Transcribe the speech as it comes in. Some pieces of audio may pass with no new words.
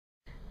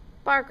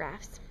Bar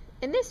graphs.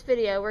 In this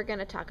video, we're going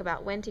to talk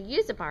about when to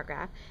use a bar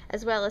graph,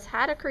 as well as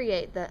how to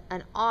create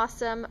an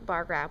awesome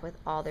bar graph with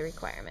all the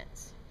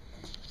requirements.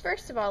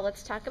 First of all,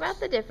 let's talk about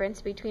the difference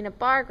between a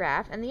bar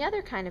graph and the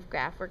other kind of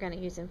graph we're going to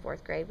use in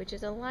 4th grade, which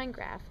is a line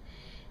graph.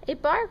 A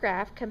bar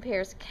graph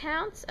compares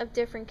counts of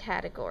different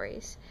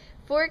categories.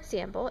 For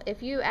example,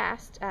 if you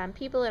asked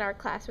people in our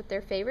class what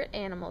their favorite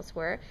animals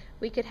were,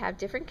 we could have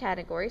different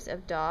categories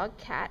of dog,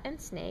 cat,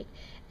 and snake,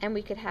 and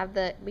we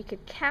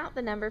could count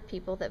the number of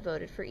people that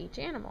voted for each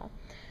animal.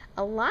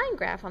 A line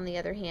graph, on the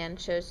other hand,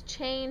 shows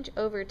change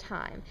over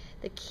time.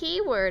 The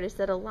key word is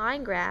that a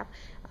line graph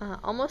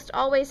almost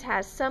always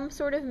has some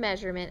sort of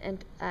measurement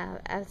and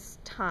as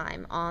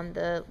time on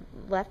the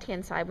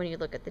left-hand side when you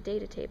look at the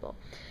data table.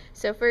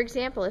 So, for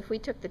example, if we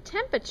took the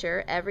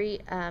temperature every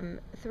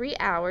 3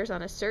 hours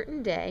on a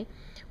certain day,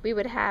 we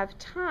would have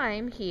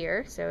time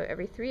here. So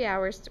every 3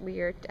 hours we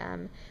are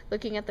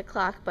looking at the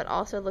clock, but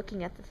also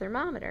looking at the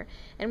thermometer.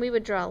 And we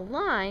would draw a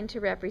line to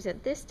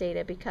represent this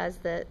data because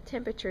the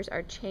temperatures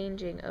are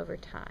changing over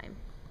time.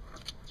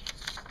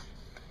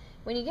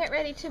 When you get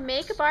ready to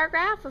make a bar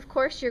graph, of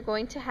course, you're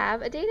going to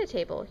have a data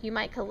table. You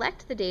might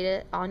collect the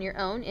data on your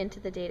own into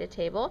the data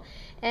table.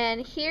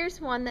 And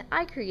here's one that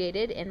I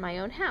created in my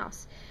own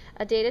house.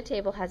 A data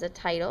table has a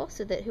title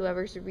so that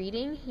whoever's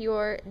reading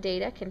your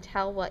data can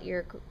tell what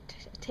your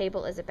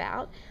table is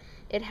about.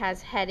 It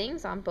has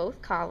headings on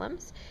both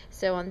columns.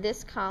 So on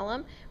this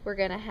column, we're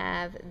going to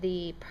have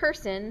the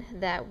person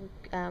that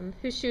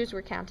whose shoes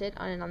were counted,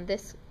 and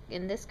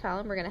in this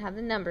column, we're going to have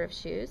the number of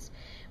shoes.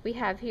 We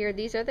have here,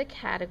 these are the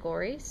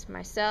categories: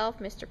 myself,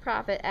 Mr.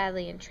 Prophet,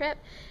 Adley, and Trip.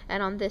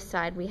 And on this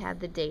side, we have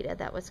the data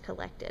that was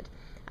collected.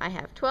 I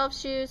have 12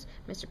 shoes,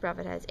 Mr.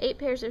 Prophet has 8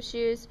 pairs of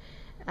shoes,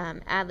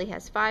 Adley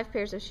has 5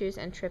 pairs of shoes,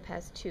 and Trip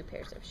has 2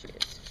 pairs of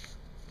shoes.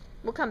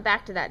 We'll come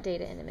back to that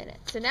data in a minute.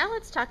 So now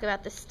let's talk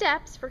about the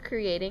steps for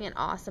creating an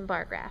awesome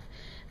bar graph.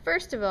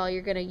 First of all,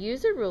 you're going to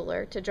use a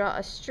ruler to draw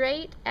a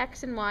straight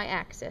X and Y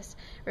axis.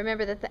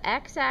 Remember that the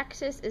X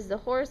axis is the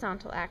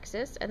horizontal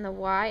axis and the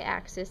Y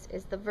axis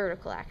is the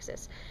vertical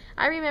axis.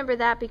 I remember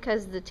that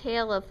because the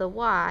tail of the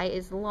Y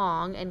is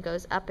long and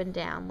goes up and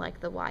down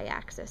like the Y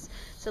axis.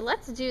 So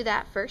let's do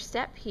that first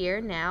step here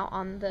now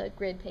on the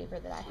grid paper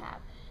that I have.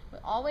 We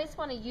always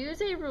want to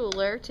use a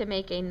ruler to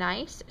make a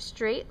nice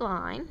straight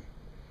line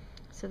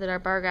so that our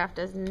bar graph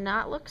does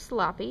not look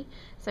sloppy.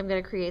 So I'm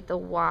going to create the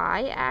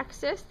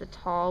Y-axis, the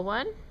tall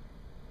one,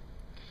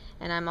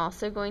 and I'm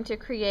also going to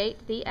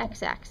create the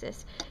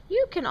X-axis.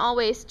 You can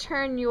always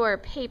turn your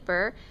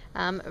paper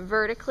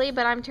vertically,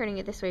 but I'm turning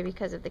it this way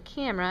because of the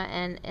camera,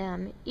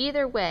 and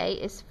either way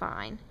is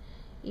fine,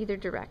 either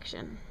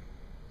direction.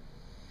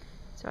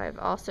 So I've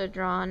also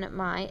drawn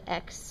my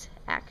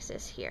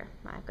X-axis here.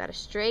 I've got a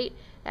straight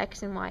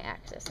X and Y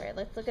axis. All right,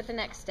 let's look at the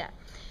next step.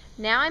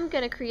 Now I'm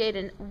going to create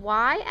a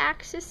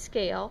Y-axis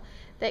scale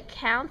that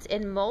counts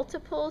in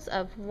multiples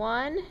of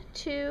 1,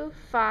 2,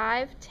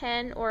 5,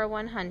 10, or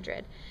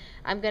 100.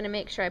 I'm going to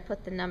make sure I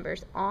put the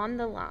numbers on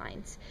the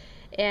lines.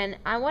 And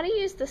I want to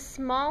use the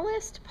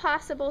smallest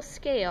possible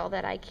scale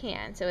that I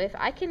can. So if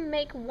I can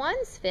make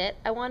ones fit,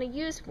 I want to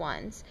use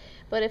ones.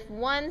 But if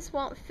ones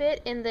won't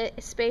fit in the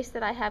space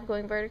that I have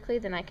going vertically,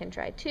 then I can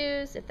try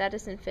twos. If that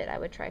doesn't fit, I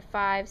would try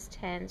 5s,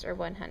 10s, or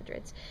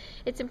 100s.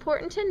 It's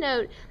important to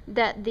note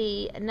that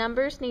the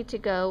numbers need to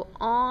go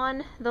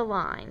on the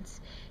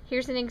lines.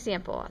 Here's an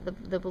example.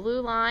 The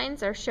blue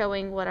lines are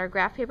showing what our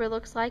graph paper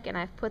looks like, and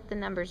I've put the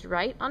numbers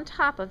right on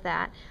top of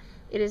that.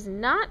 It is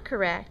not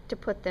correct to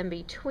put them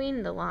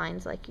between the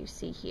lines like you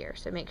see here,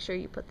 so make sure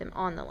you put them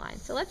on the line.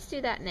 So let's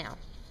do that now.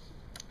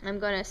 I'm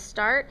going to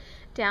start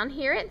down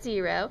here at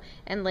 0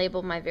 and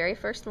label my very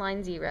first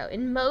line 0.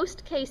 In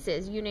most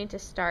cases, you need to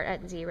start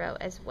at 0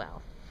 as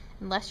well,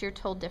 unless you're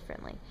told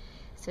differently.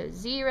 So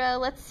 0,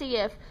 let's see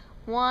if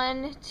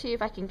 1, 2,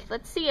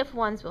 let's see if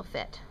ones will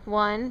fit.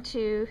 1,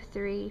 2,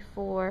 3,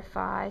 4,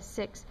 5,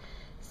 6,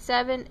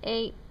 7,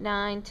 8,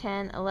 9,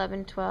 10,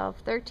 11, 12,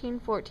 13,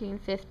 14,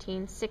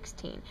 15,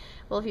 16.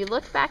 Well, if you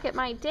look back at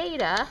my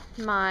data,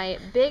 my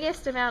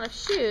biggest amount of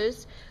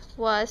shoes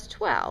was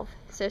 12.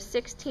 So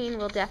 16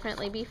 will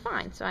definitely be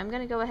fine. So I'm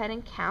going to go ahead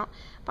and count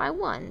by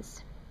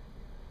ones.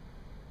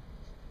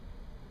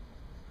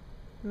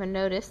 I'm going to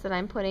notice that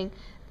I'm putting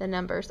the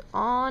numbers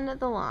on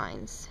the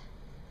lines.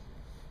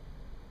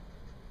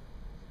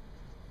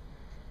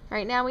 All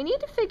right, now we need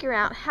to figure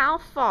out how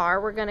far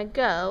we're going to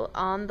go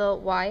on the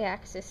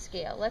Y-axis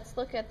scale. Let's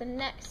look at the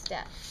next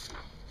step.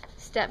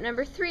 Step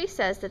number 3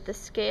 says that the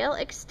scale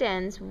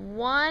extends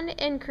 1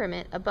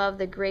 increment above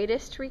the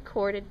greatest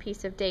recorded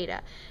piece of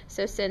data.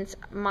 So since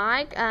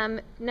my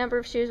number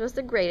of shoes was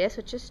the greatest,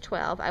 which is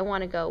 12, I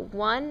want to go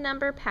 1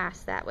 number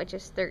past that, which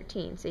is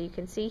 13. So you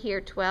can see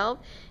here 12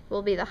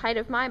 will be the height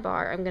of my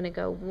bar. I'm going to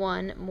go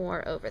 1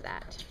 more over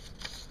that.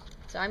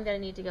 So I'm going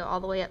to need to go all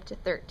the way up to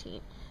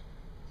 13.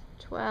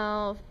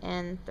 12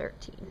 and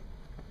 13.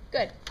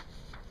 Good.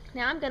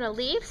 Now I'm going to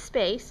leave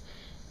space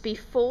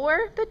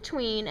before,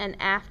 between, and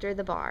after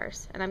the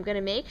bars. And I'm going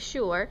to make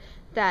sure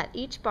that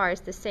each bar is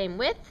the same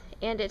width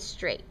and it's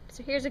straight.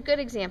 So here's a good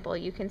example.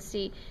 You can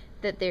see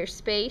that there's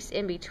space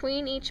in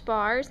between each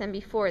bars and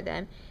before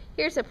them.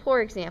 Here's a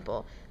poor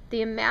example.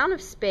 The amount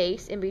of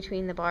space in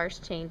between the bars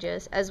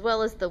changes, as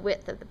well as the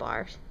width of the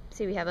bar.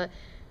 See, we have a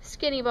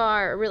skinny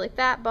bar, a really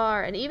fat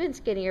bar, an even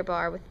skinnier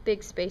bar with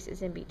big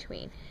spaces in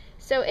between.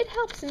 So it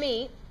helps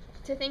me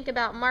to think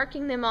about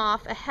marking them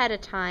off ahead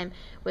of time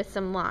with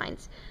some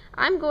lines.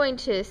 I'm going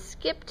to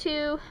skip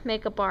 2,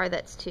 make a bar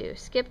that's 2.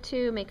 Skip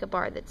 2, make a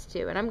bar that's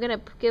 2. And I'm going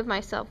to give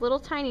myself little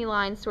tiny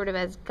lines sort of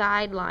as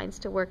guidelines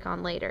to work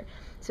on later.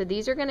 So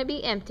these are going to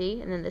be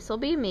empty, and then this will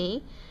be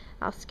me.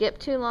 I'll skip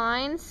 2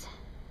 lines.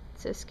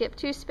 So skip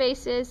 2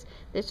 spaces.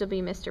 This will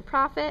be Mr.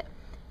 Profit.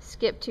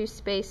 Skip 2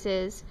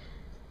 spaces.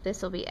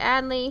 This will be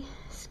Adley.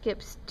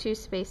 Skip 2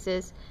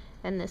 spaces,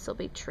 and this will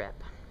be Trip.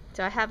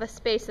 So I have a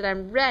space that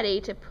I'm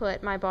ready to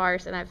put my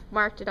bars, and I've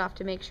marked it off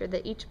to make sure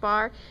that each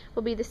bar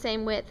will be the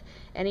same width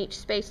and each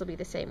space will be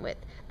the same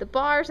width. The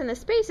bars and the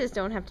spaces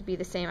don't have to be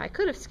the same. I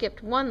could have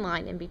skipped 1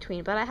 line in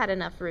between, but I had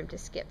enough room to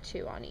skip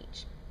 2 on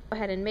each. Go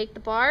ahead and make the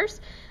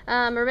bars.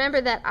 Remember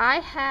that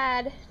I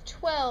had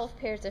 12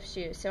 pairs of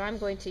shoes, so I'm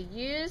going to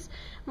use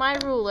my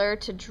ruler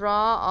to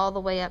draw all the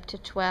way up to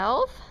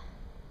 12.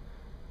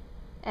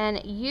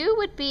 And you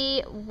would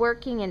be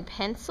working in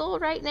pencil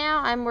right now.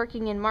 I'm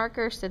working in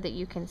marker so that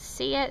you can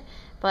see it,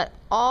 but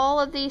all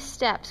of these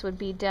steps would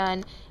be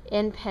done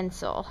in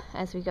pencil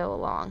as we go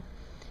along.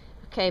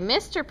 Okay,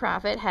 Mr.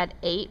 Profit had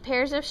 8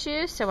 pairs of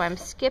shoes, so I'm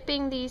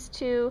skipping these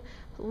 2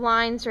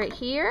 lines right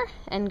here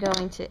and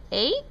going to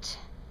 8,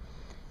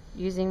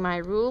 using my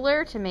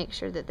ruler to make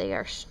sure that they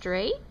are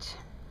straight.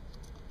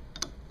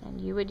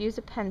 And you would use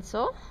a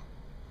pencil.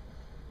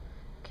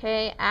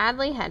 Okay,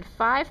 Adley had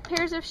 5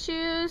 pairs of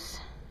shoes.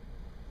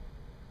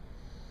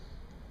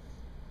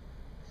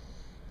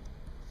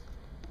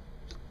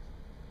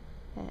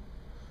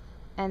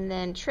 And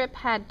then Trip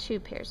had 2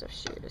 pairs of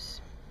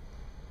shoes.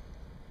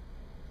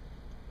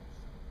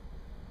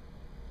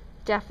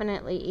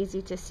 Definitely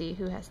easy to see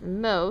who has the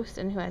most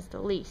and who has the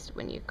least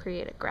when you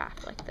create a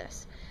graph like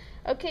this.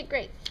 Okay,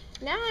 great.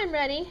 Now I'm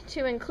ready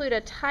to include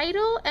a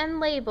title and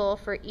label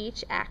for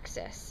each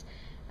axis.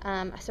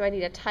 So I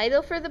need a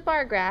title for the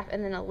bar graph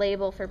and then a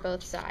label for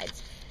both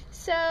sides.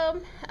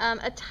 So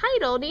a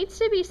title needs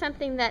to be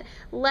something that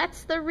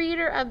lets the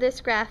reader of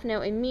this graph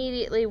know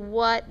immediately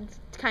what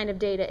kind of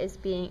data is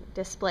being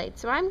displayed.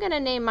 So I'm going to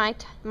name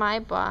my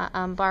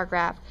bar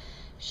graph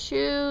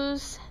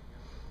Shoes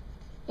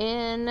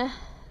in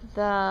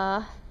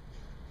the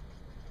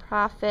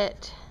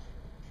Profit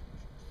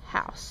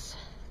House.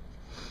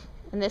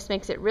 And this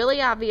makes it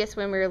really obvious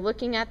when we're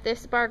looking at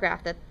this bar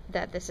graph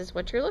that this is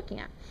what you're looking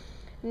at.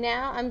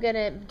 Now I'm going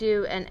to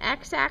do an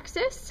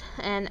x-axis,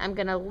 and I'm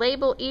going to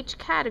label each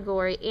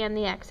category and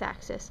the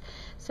x-axis.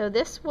 So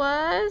this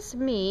was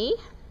me,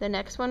 the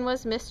next one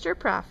was Mr.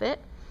 Profit,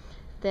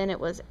 then it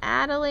was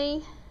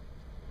Adley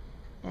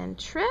and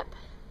Trip.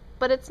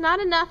 But it's not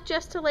enough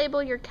just to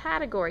label your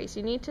categories.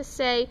 You need to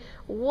say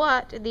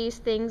what these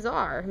things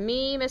are.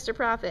 Me, Mr.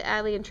 Profit,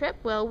 Adley, and Trip,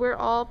 well, we're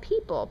all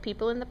people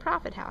in the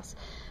Profit House.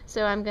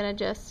 So I'm going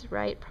to just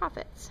write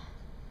profits.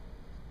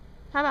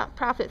 How about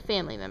Profit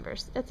family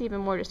members? That's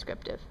even more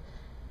descriptive.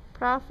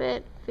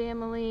 Profit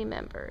family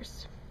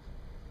members.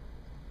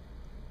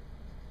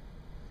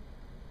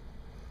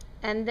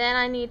 And then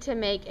I need to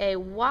make a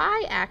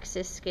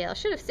y-axis scale.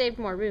 Should have saved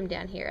more room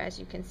down here, as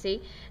you can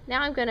see.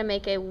 Now I'm going to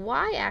make a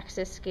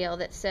y-axis scale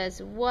that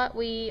says what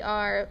we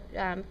are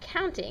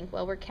counting.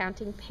 Well, we're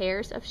counting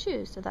pairs of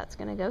shoes, so that's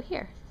going to go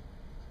here.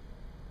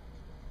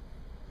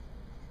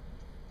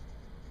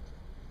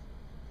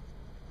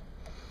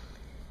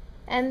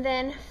 And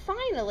then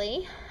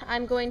finally,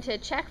 I'm going to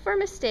check for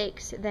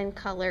mistakes, then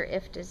color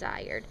if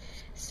desired.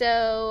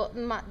 So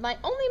my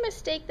only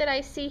mistake that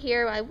I see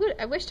here, I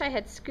wished I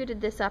had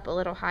scooted this up a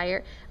little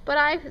higher, but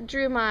I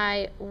drew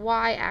my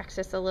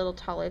y-axis a little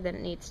taller than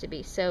it needs to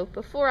be. So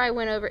before I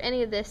went over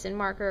any of this in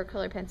marker or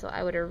color pencil,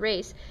 I would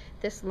erase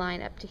this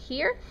line up to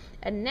here,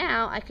 and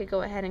now I could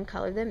go ahead and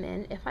color them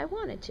in if I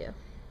wanted to.